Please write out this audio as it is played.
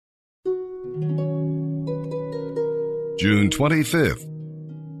June 25th.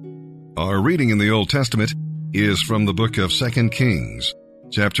 Our reading in the Old Testament is from the book of 2 Kings,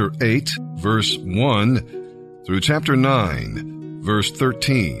 chapter 8, verse 1 through chapter 9, verse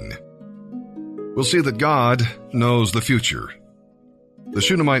 13. We'll see that God knows the future. The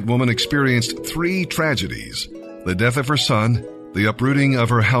Shunammite woman experienced 3 tragedies: the death of her son, the uprooting of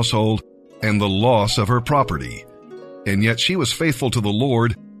her household, and the loss of her property. And yet she was faithful to the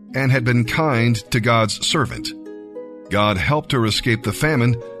Lord and had been kind to God's servant. God helped her escape the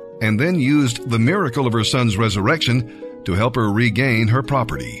famine and then used the miracle of her son's resurrection to help her regain her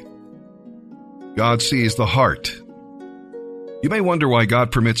property. God sees the heart. You may wonder why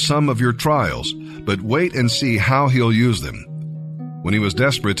God permits some of your trials, but wait and see how he'll use them. When he was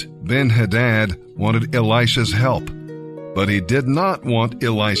desperate, Ben-Hadad wanted Elisha's help, but he did not want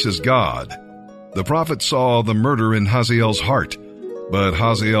Elisha's God. The prophet saw the murder in Hazael's heart, but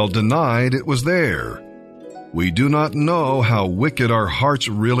Hazael denied it was there. We do not know how wicked our hearts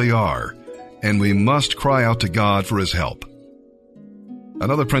really are, and we must cry out to God for his help.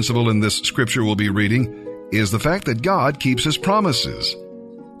 Another principle in this scripture we'll be reading is the fact that God keeps his promises.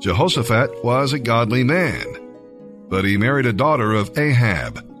 Jehoshaphat was a godly man, but he married a daughter of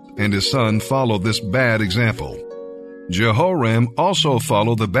Ahab, and his son followed this bad example. Jehoram also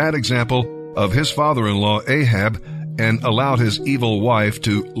followed the bad example of his father-in-law Ahab and allowed his evil wife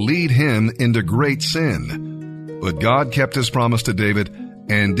to lead him into great sin. But God kept his promise to David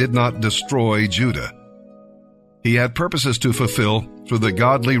and did not destroy Judah. He had purposes to fulfill through the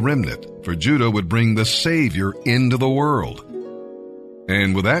godly remnant, for Judah would bring the Savior into the world.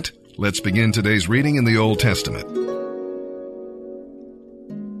 And with that, let's begin today's reading in the Old Testament.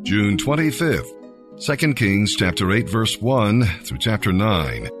 June 25th, 2 Kings chapter 8, verse 1 through chapter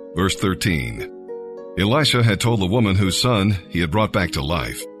 9, verse 13. Elisha had told the woman whose son he had brought back to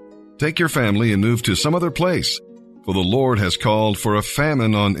life, "Take your family and move to some other place, for the Lord has called for a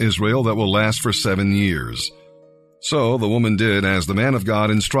famine on Israel that will last for 7 years. So the woman did as the man of God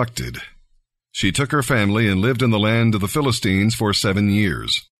instructed. She took her family and lived in the land of the Philistines for 7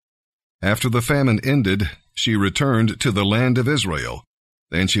 years. After the famine ended, she returned to the land of Israel,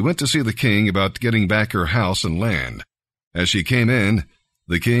 and she went to see the king about getting back her house and land. As she came in,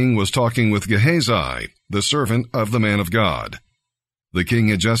 the king was talking with Gehazi, the servant of the man of God. The king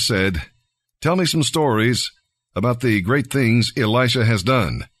had just said, 'Tell me some stories about the great things Elisha has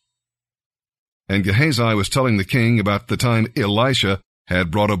done.' And Gehazi was telling the king about the time Elisha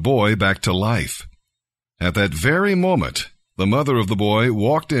had brought a boy back to life. At that very moment, the mother of the boy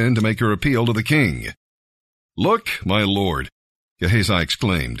walked in to make her appeal to the king. 'Look, my lord,' Gehazi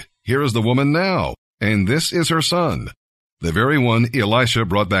exclaimed, 'here is the woman now, and this is her son, the very one Elisha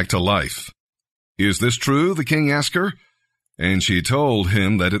brought back to life.' 'Is this true?' the king asked her, and she told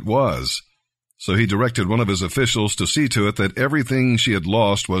him that it was. So he directed one of his officials to see to it that everything she had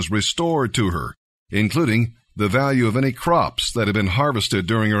lost was restored to her, including the value of any crops that had been harvested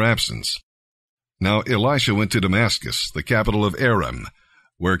during her absence. Now Elisha went to Damascus, the capital of Aram,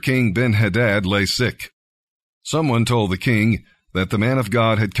 where King Ben-Hadad lay sick. Someone told the king that the man of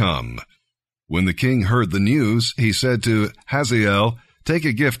God had come. When the king heard the news, he said to Hazael, 'Take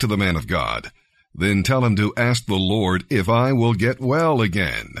a gift to the man of God. Then tell him to ask the Lord if I will get well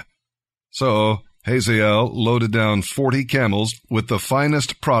again.' So Hazael loaded down 40 camels with the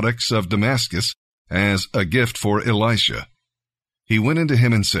finest products of Damascus as a gift for Elisha. He went into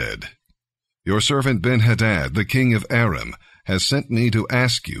him and said, 'Your servant Ben-Hadad, the king of Aram, has sent me to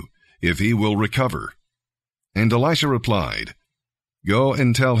ask you if he will recover.' And Elisha replied, 'Go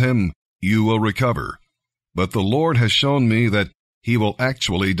and tell him you will recover, but the Lord has shown me that he will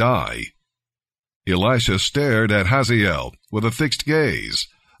actually die.' Elisha stared at Hazael with a fixed gaze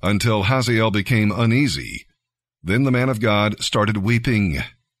until Hazael became uneasy. Then the man of God started weeping.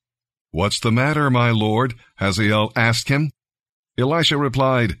 'What's the matter, my lord?' Hazael asked him. Elisha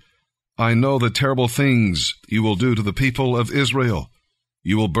replied, 'I know the terrible things you will do to the people of Israel.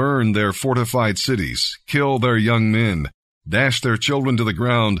 You will burn their fortified cities, kill their young men, dash their children to the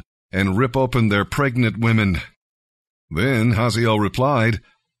ground, and rip open their pregnant women.' Then Hazael replied,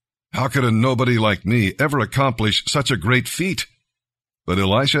 'How could a nobody like me ever accomplish such a great feat?' But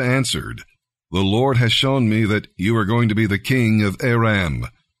Elisha answered, 'The Lord has shown me that you are going to be the king of Aram.'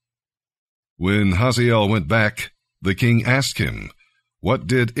 When Hazael went back, the king asked him, 'What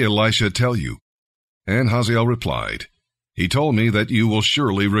did Elisha tell you?' And Hazael replied, 'He told me that you will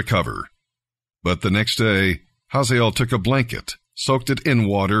surely recover.' But the next day, Hazael took a blanket, soaked it in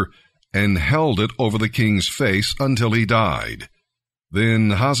water, and held it over the king's face until he died. Then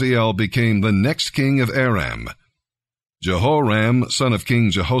Hazael became the next king of Aram. Jehoram, son of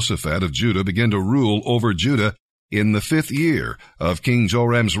King Jehoshaphat of Judah, began to rule over Judah in the 5th year of King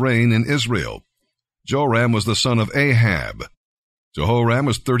Joram's reign in Israel. Joram was the son of Ahab. Jehoram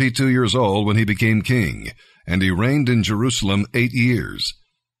was 32 years old when he became king, and he reigned in Jerusalem 8 years.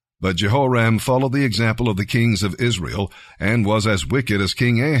 But Jehoram followed the example of the kings of Israel and was as wicked as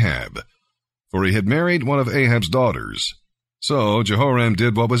King Ahab, for he had married one of Ahab's daughters. So Jehoram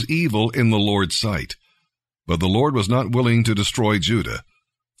did what was evil in the Lord's sight. But the Lord was not willing to destroy Judah,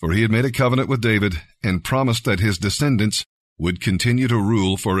 for he had made a covenant with David and promised that his descendants would continue to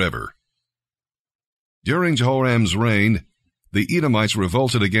rule forever. During Jehoram's reign, the Edomites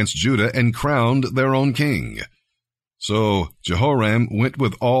revolted against Judah and crowned their own king. So Jehoram went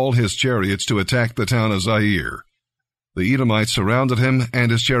with all his chariots to attack the town of Zair. The Edomites surrounded him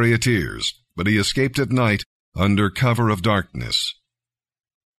and his charioteers, but he escaped at night under cover of darkness.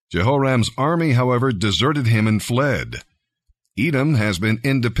 Jehoram's army, however, deserted him and fled. Edom has been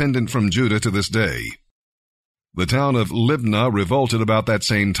independent from Judah to this day. The town of Libnah revolted about that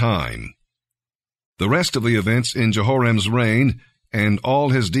same time. The rest of the events in Jehoram's reign and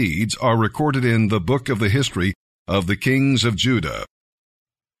all his deeds are recorded in the book of the history of the kings of Judah.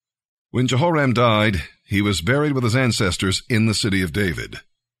 When Jehoram died, he was buried with his ancestors in the city of David.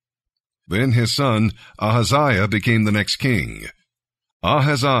 Then his son Ahaziah became the next king.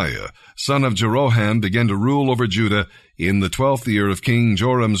 Ahaziah, son of Jeroham, began to rule over Judah in the 12th year of King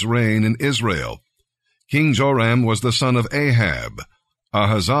Joram's reign in Israel. King Joram was the son of Ahab.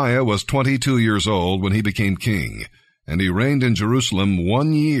 Ahaziah was 22 years old when he became king, and he reigned in Jerusalem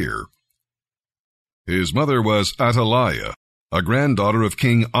 1 year. His mother was Athaliah, a granddaughter of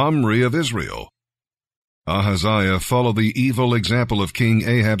King Omri of Israel. Ahaziah followed the evil example of King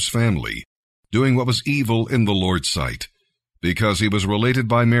Ahab's family, doing what was evil in the Lord's sight, because he was related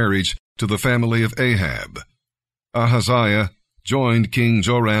by marriage to the family of Ahab. Ahaziah joined King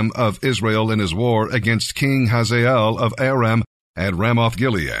Joram of Israel in his war against King Hazael of Aram at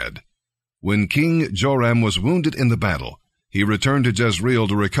Ramoth-Gilead. When King Joram was wounded in the battle, he returned to Jezreel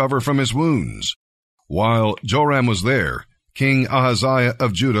to recover from his wounds. While Joram was there, King Ahaziah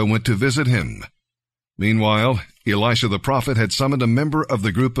of Judah went to visit him. Meanwhile, Elisha the prophet had summoned a member of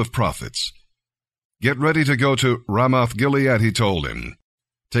the group of prophets. "Get ready to go to Ramoth-Gilead," he told him.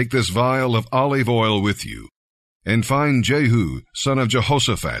 "Take this vial of olive oil with you, and find Jehu, son of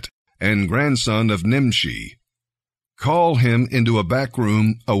Jehoshaphat, and grandson of Nimshi. Call him into a back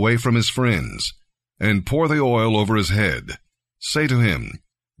room away from his friends, and pour the oil over his head. Say to him,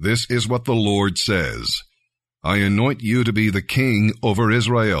 'This is what the Lord says. I anoint you to be the king over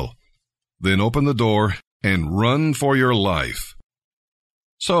Israel.' Then open the door and run for your life."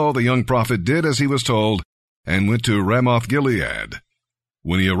 So the young prophet did as he was told and went to Ramoth-Gilead.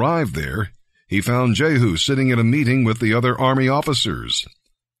 When he arrived there, he found Jehu sitting at a meeting with the other army officers.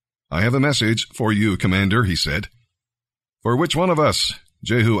 "I have a message for you, commander," he said. "For which one of us?"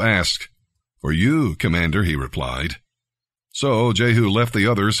 Jehu asked. "For you, commander," he replied. So Jehu left the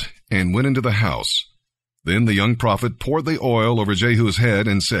others and went into the house. Then the young prophet poured the oil over Jehu's head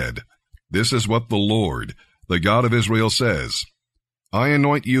and said, "This is what the Lord, the God of Israel, says. I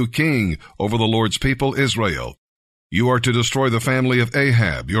anoint you king over the Lord's people Israel. You are to destroy the family of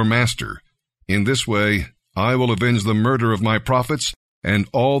Ahab, your master. In this way, I will avenge the murder of my prophets and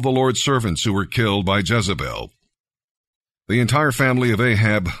all the Lord's servants who were killed by Jezebel. The entire family of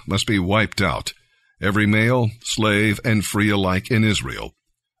Ahab must be wiped out, every male, slave, and free alike in Israel.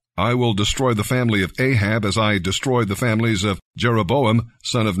 I will destroy the family of Ahab as I destroyed the families of Jeroboam,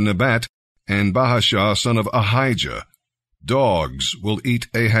 son of Nebat, and Baasha, son of Ahijah. Dogs will eat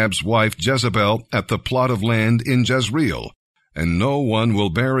Ahab's wife Jezebel at the plot of land in Jezreel, and no one will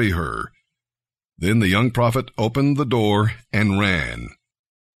bury her." Then the young prophet opened the door and ran.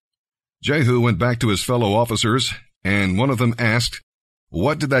 Jehu went back to his fellow officers, and one of them asked,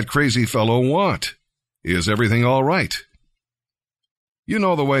 "What did that crazy fellow want? Is everything all right?" "You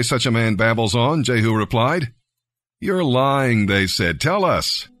know the way such a man babbles on," Jehu replied. "You're lying," they said. "Tell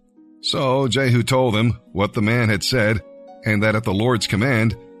us." So Jehu told them what the man had said, and that at the Lord's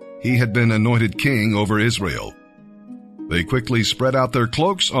command, he had been anointed king over Israel. They quickly spread out their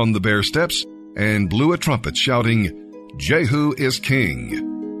cloaks on the bare steps and blew a trumpet, shouting, "Jehu is king."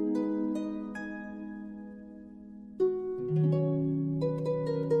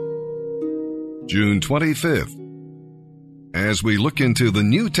 June 25th. As we look into the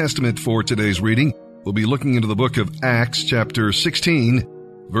New Testament for today's reading, we'll be looking into the book of Acts, chapter 16,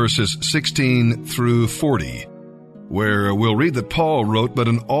 verses 16 through 40, where we'll read that Paul wrote, "But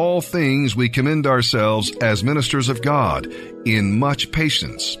in all things we commend ourselves as ministers of God, in much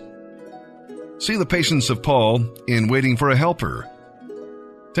patience." See the patience of Paul in waiting for a helper.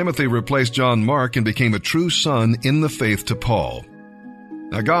 Timothy replaced John Mark and became a true son in the faith to Paul.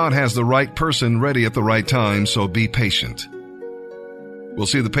 Now God has the right person ready at the right time, so be patient. We'll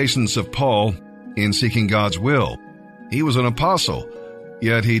see the patience of Paul in seeking God's will. He was an apostle,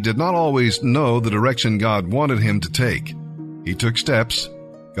 yet he did not always know the direction God wanted him to take. He took steps,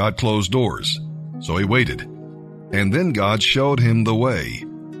 God closed doors, so he waited. And then God showed him the way.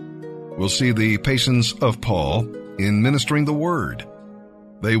 We'll see the patience of Paul in ministering the word.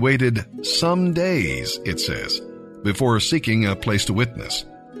 They waited some days, it says, before seeking a place to witness.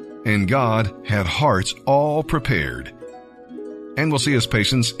 And God had hearts all prepared. And we'll see his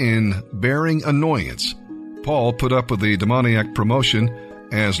patience in bearing annoyance. Paul put up with the demoniac promotion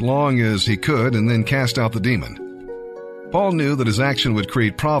as long as he could and then cast out the demon. Paul knew that his action would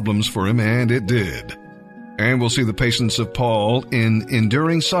create problems for him, and it did. And we'll see the patience of Paul in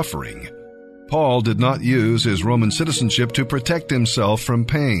enduring suffering. Paul did not use his Roman citizenship to protect himself from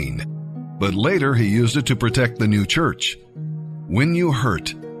pain, but later he used it to protect the new church. When you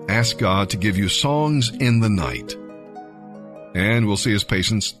hurt, ask God to give you songs in the night. And we'll see his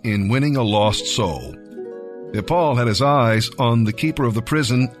patience in winning a lost soul. If Paul had his eyes on the keeper of the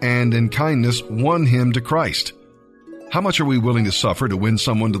prison and in kindness won him to Christ. How much are we willing to suffer to win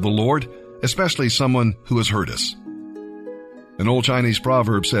someone to the Lord, especially someone who has hurt us? An old Chinese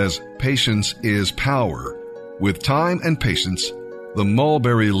proverb says, patience is power. With time and patience, the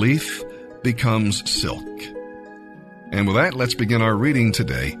mulberry leaf becomes silk. And with that, let's begin our reading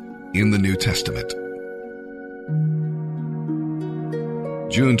today in the New Testament.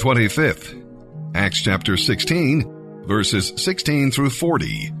 June 25th, Acts chapter 16, verses 16 through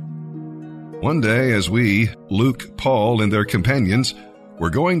 40. One day, as we, Luke, Paul, and their companions, were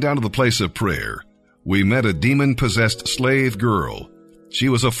going down to the place of prayer, we met a demon-possessed slave girl. She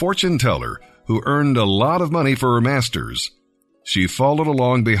was a fortune teller who earned a lot of money for her masters. She followed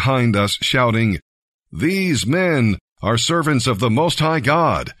along behind us, shouting, "These men are servants of the Most High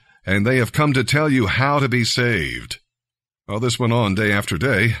God, and they have come to tell you how to be saved." Well, this went on day after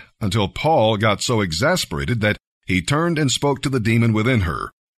day, until Paul got so exasperated that he turned and spoke to the demon within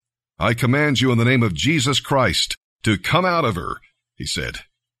her. "I command you in the name of Jesus Christ to come out of her," he said,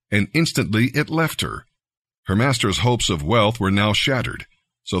 and instantly it left her. Her master's hopes of wealth were now shattered,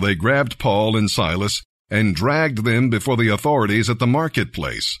 so they grabbed Paul and Silas and dragged them before the authorities at the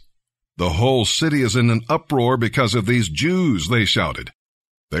marketplace. "The whole city is in an uproar because of these Jews," they shouted.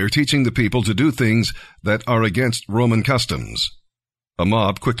 "They are teaching the people to do things that are against Roman customs." A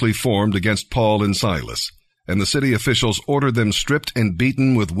mob quickly formed against Paul and Silas, and the city officials ordered them stripped and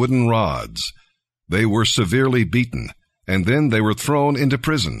beaten with wooden rods. They were severely beaten, and then they were thrown into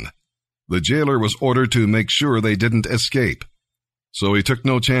prison. The jailer was ordered to make sure they didn't escape. So he took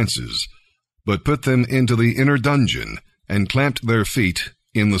no chances, but put them into the inner dungeon and clamped their feet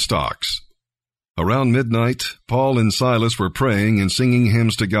in the stocks. Around midnight, Paul and Silas were praying and singing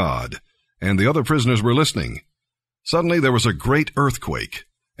hymns to God, and the other prisoners were listening. Suddenly there was a great earthquake,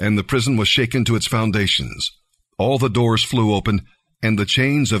 and the prison was shaken to its foundations. All the doors flew open, and the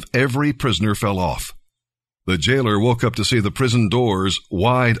chains of every prisoner fell off. The jailer woke up to see the prison doors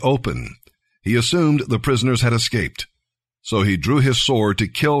wide open. He assumed the prisoners had escaped, so he drew his sword to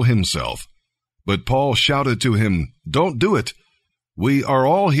kill himself. But Paul shouted to him, "Don't do it! We are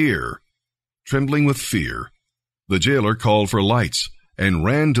all here!" Trembling with fear, the jailer called for lights and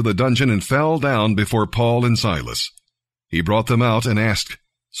ran to the dungeon and fell down before Paul and Silas. He brought them out and asked,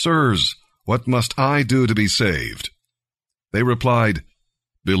 "Sirs, what must I do to be saved?" They replied,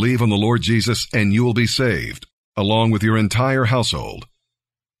 "Believe on the Lord Jesus and you will be saved, along with your entire household."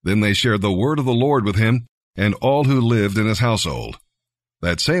 Then they shared the word of the Lord with him and all who lived in his household.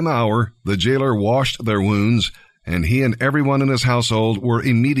 That same hour, the jailer washed their wounds, and he and everyone in his household were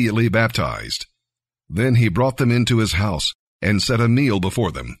immediately baptized. Then he brought them into his house and set a meal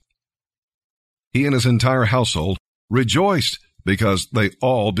before them. He and his entire household rejoiced because they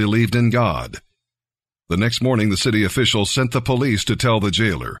all believed in God. The next morning, the city officials sent the police to tell the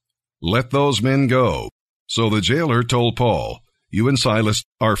jailer, "Let those men go." So the jailer told Paul, "You and Silas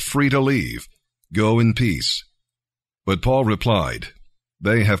are free to leave. Go in peace." But Paul replied,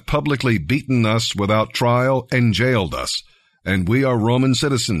 "They have publicly beaten us without trial and jailed us, and we are Roman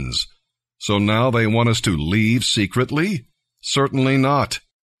citizens. So now they want us to leave secretly? Certainly not.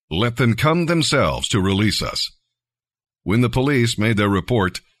 Let them come themselves to release us." When the police made their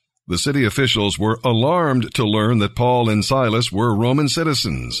report, the city officials were alarmed to learn that Paul and Silas were Roman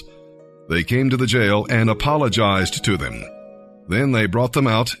citizens. They came to the jail and apologized to them. Then they brought them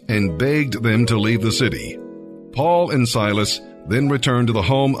out and begged them to leave the city. Paul and Silas then returned to the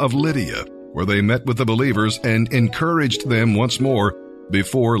home of Lydia, where they met with the believers and encouraged them once more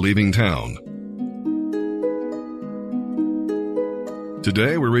before leaving town.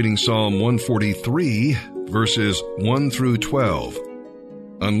 Today we're reading Psalm 143, verses 1 through 12.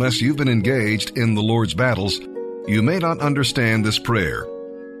 Unless you've been engaged in the Lord's battles, you may not understand this prayer,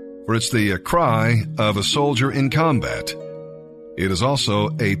 for it's the cry of a soldier in combat. It is also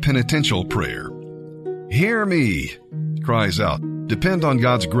a penitential prayer. Hear me, cries out. Depend on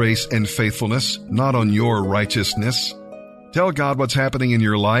God's grace and faithfulness, not on your righteousness. Tell God what's happening in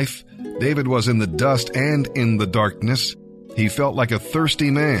your life. David was in the dust and in the darkness. He felt like a thirsty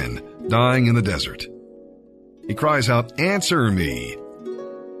man dying in the desert. He cries out, answer me.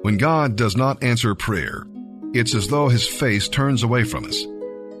 When God does not answer prayer, it's as though his face turns away from us,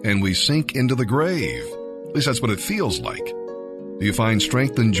 and we sink into the grave. At least that's what it feels like. Do you find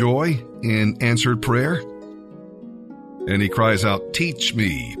strength and joy in answered prayer? And he cries out, teach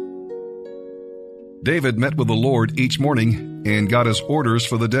me. David met with the Lord each morning and got his orders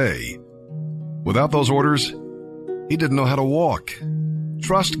for the day. Without those orders, he didn't know how to walk.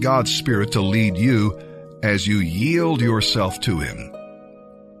 Trust God's Spirit to lead you as you yield yourself to him.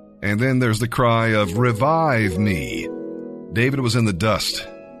 And then there's the cry of, revive me. David was in the dust,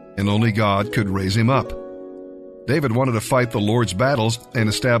 and only God could raise him up. David wanted to fight the Lord's battles and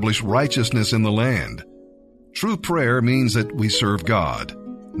establish righteousness in the land. True prayer means that we serve God,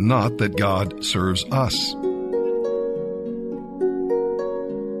 not that God serves us.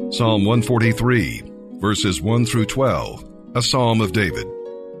 Psalm 143, verses 1 through 12, a psalm of David.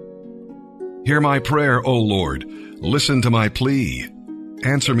 Hear my prayer, O Lord. Listen to my plea.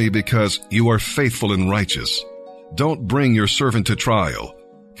 Answer me because you are faithful and righteous. Don't bring your servant to trial.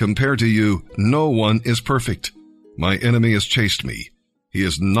 Compared to you, no one is perfect. My enemy has chased me. He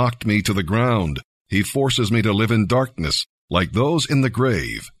has knocked me to the ground. He forces me to live in darkness, like those in the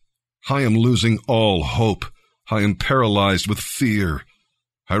grave. I am losing all hope. I am paralyzed with fear.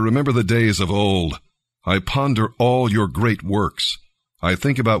 I remember the days of old. I ponder all your great works. I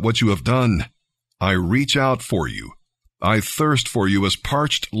think about what you have done. I reach out for you. I thirst for you as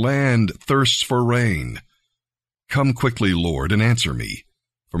parched land thirsts for rain. Come quickly, Lord, and answer me,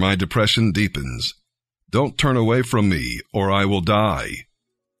 for my depression deepens. Don't turn away from me, or I will die.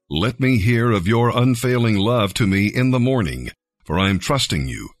 Let me hear of your unfailing love to me in the morning, for I am trusting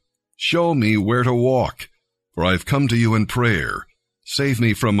you. Show me where to walk, for I have come to you in prayer. Save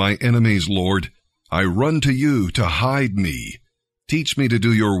me from my enemies, Lord. I run to you to hide me. Teach me to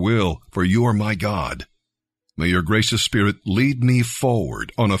do your will, for you are my God. May your gracious Spirit lead me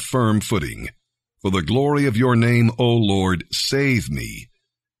forward on a firm footing. For the glory of your name, O Lord, save me.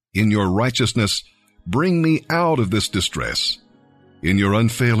 In your righteousness, bring me out of this distress. In your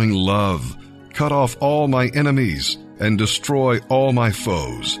unfailing love, cut off all my enemies and destroy all my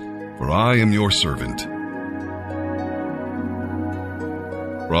foes, for I am your servant.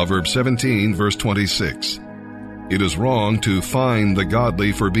 Proverbs 17, verse 26. It is wrong to fine the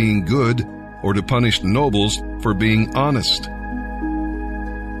godly for being good or to punish nobles for being honest.